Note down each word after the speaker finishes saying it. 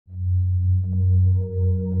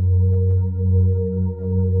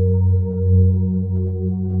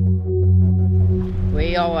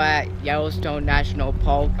at Yellowstone National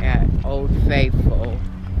Park at Old Faithful.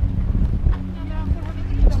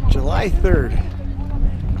 It's July 3rd.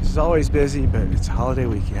 This is always busy, but it's a holiday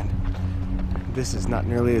weekend. This is not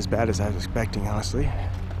nearly as bad as I was expecting, honestly.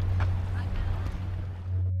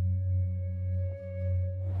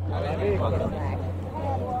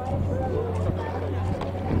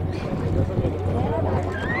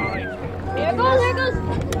 There goes, there goes.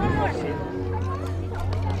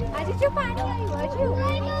 Did you find it? Would you?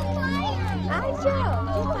 I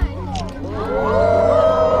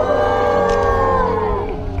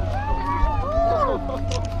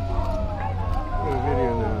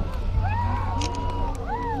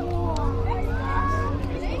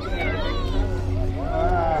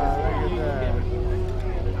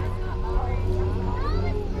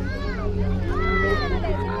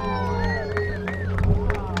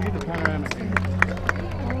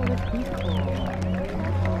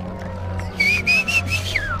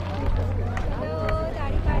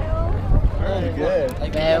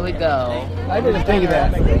There we go. I didn't think of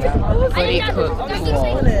that. Pretty cool.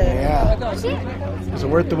 Yeah. Is it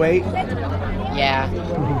worth the wait? Yeah.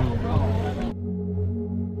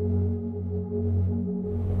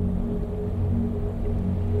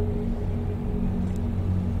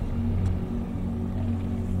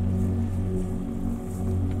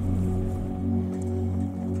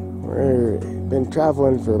 We've been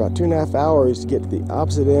traveling for about 2.5 hours to get to the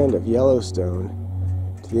opposite end of Yellowstone,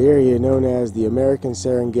 to the area known as the American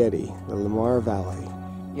Serengeti, the Lamar Valley.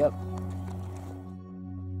 Yep.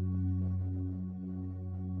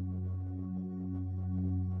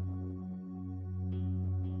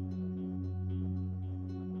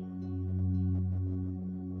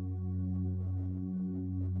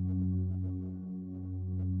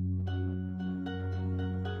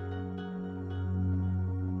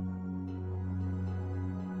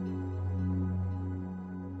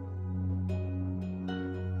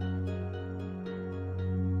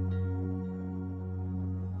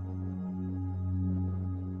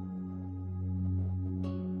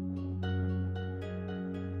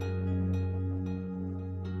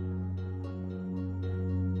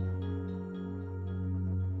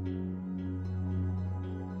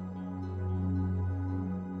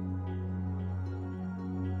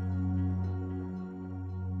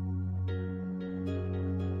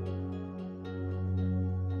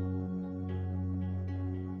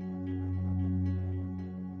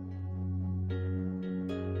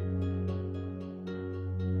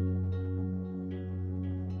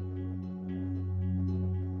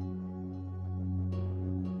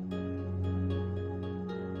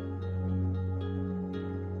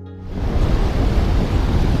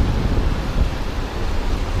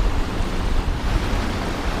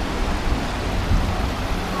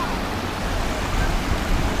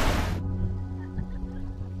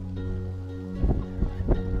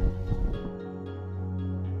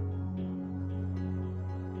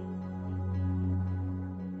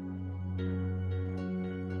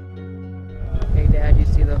 Hey Dad, you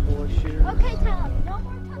see the horseshoe? Okay, Tom, no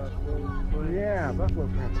more touching the water. Yeah, buffalo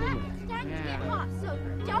prints in there. It's starting to get hot, so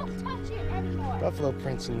don't touch it anymore. Buffalo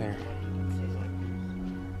prints in there.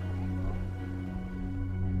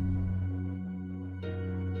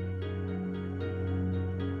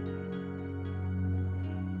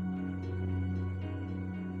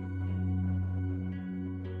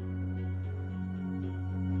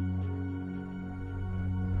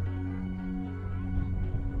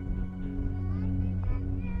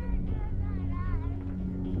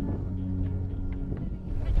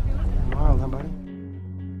 Wild, huh, buddy?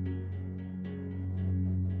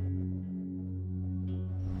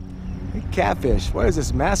 Hey, catfish, what is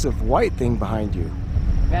this massive white thing behind you?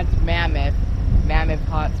 That's Mammoth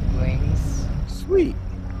Hot Springs. Sweet.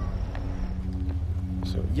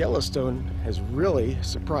 So Yellowstone has really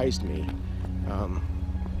surprised me.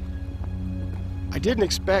 I didn't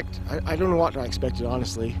expect, I don't know what I expected,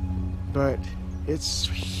 honestly, but it's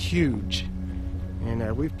huge.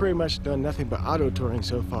 And we've pretty much done nothing but auto touring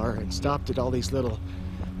so far and stopped at all these little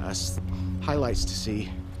highlights to see.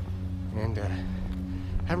 And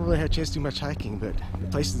haven't really had a chance to do much hiking, but the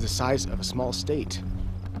place is the size of a small state.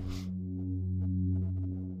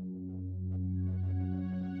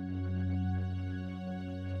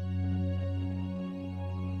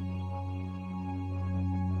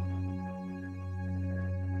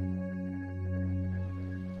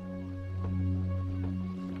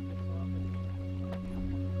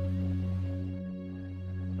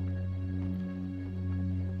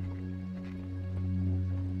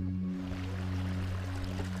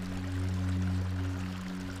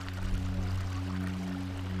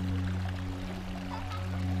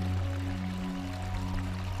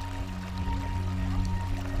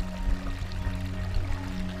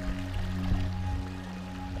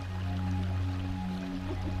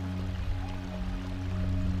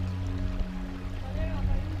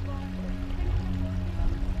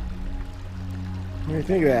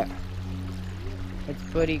 do you think of that? It's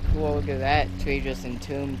pretty cool. Look at that tree just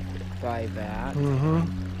entombed by that.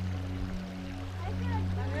 Mm-hmm.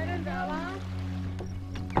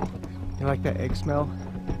 You like that egg smell?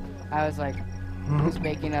 I was like, who's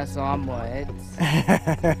making us omelets?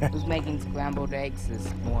 Who's making scrambled eggs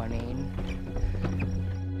this morning?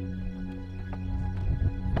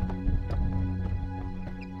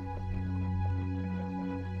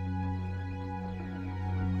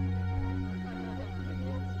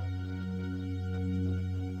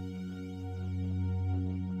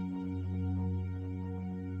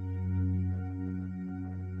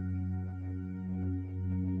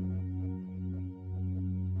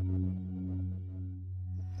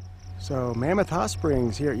 So, Mammoth Hot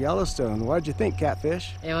Springs here at Yellowstone. What did you think,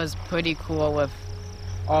 Catfish? It was pretty cool with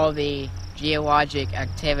all the geologic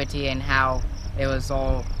activity and how it was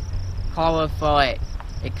all colorful. It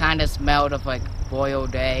kind of smelled of like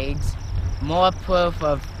boiled eggs. More proof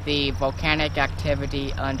of the volcanic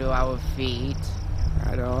activity under our feet.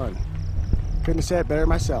 Right on. Couldn't have said it better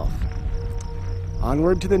myself.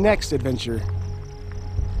 Onward to the next adventure.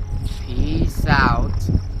 Peace out.